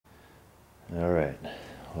Alright,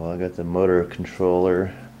 well, I got the motor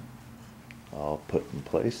controller all put in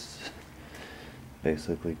place.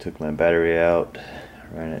 Basically took my battery out,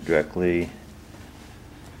 ran it directly.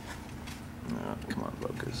 Oh, come on,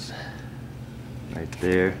 focus. Right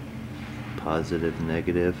there, positive,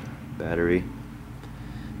 negative battery.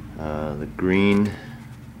 The green,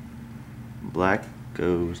 black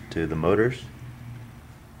goes to the motors,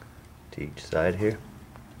 to each side here.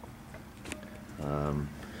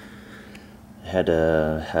 Had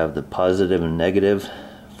to have the positive and negative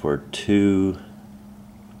for two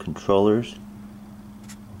controllers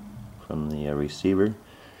from the receiver.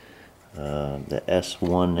 The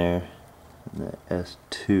S1 there and the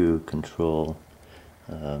S2 control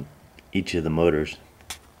each of the motors.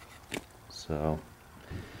 So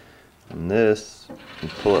on this, you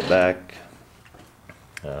pull it back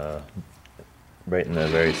right in the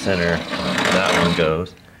very center. That one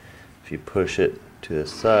goes. If you push it to the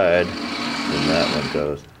side, then that one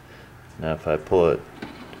goes. Now if I pull it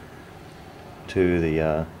to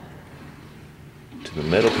the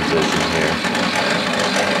middle position here,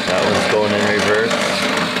 that one's going in reverse,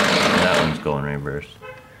 and that one's going reverse.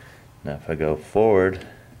 Now if I go forward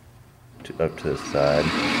up to the side,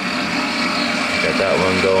 got that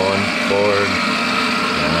one going forward,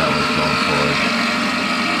 and that one's going forward.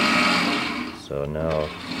 So now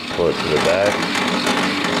pull it to the back.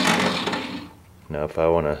 Now if I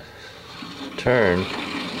want to turn,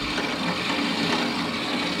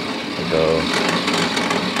 I go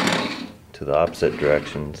to the opposite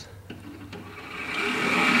directions.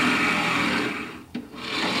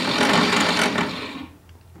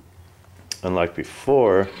 Unlike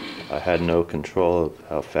before, I had no control of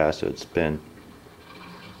how fast it would spin.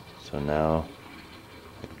 So now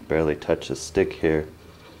I can barely touch the stick here.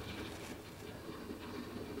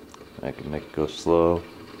 I can make it go slow.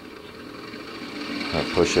 I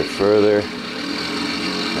push it further,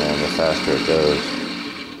 and the faster it goes.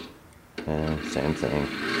 And same thing.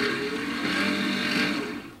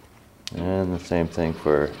 And the same thing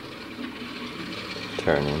for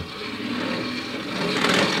turning.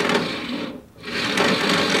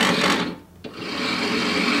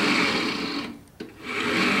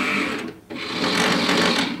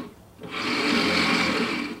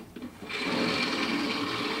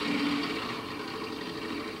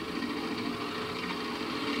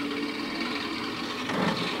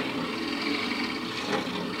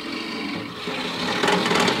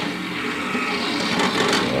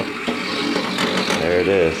 There it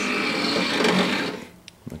is.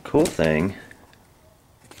 The cool thing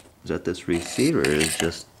is that this receiver is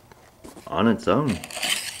just on its own.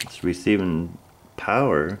 It's receiving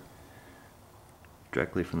power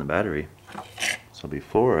directly from the battery. So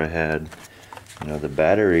before I had, the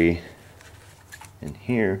battery in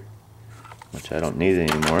here, which I don't need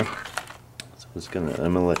anymore. So it's going to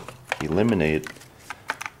eliminate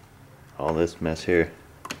all this mess here.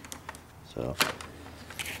 So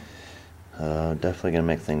definitely going to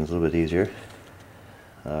make things a little bit easier.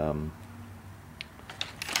 The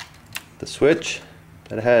switch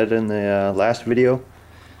that I had in the last video,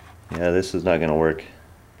 this is not going to work.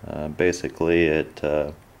 Basically it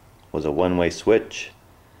was a one-way switch.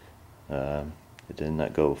 It did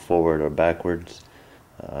not go forward or backwards.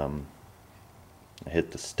 I hit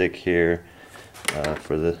the stick here I'm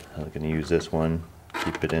going to use this one,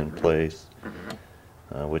 keep it in place,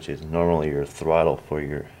 which is normally your throttle for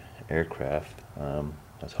your aircraft. I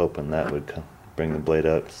was hoping that would bring the blade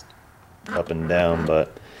up and down,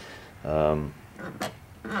 but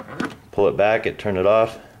pull it back, it turned it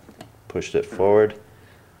off, pushed it forward,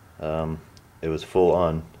 it was full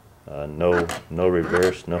on, no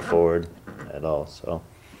reverse, no forward at all. So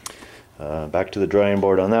back to the drawing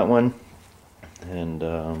board on that one,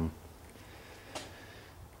 and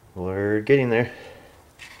we're getting there.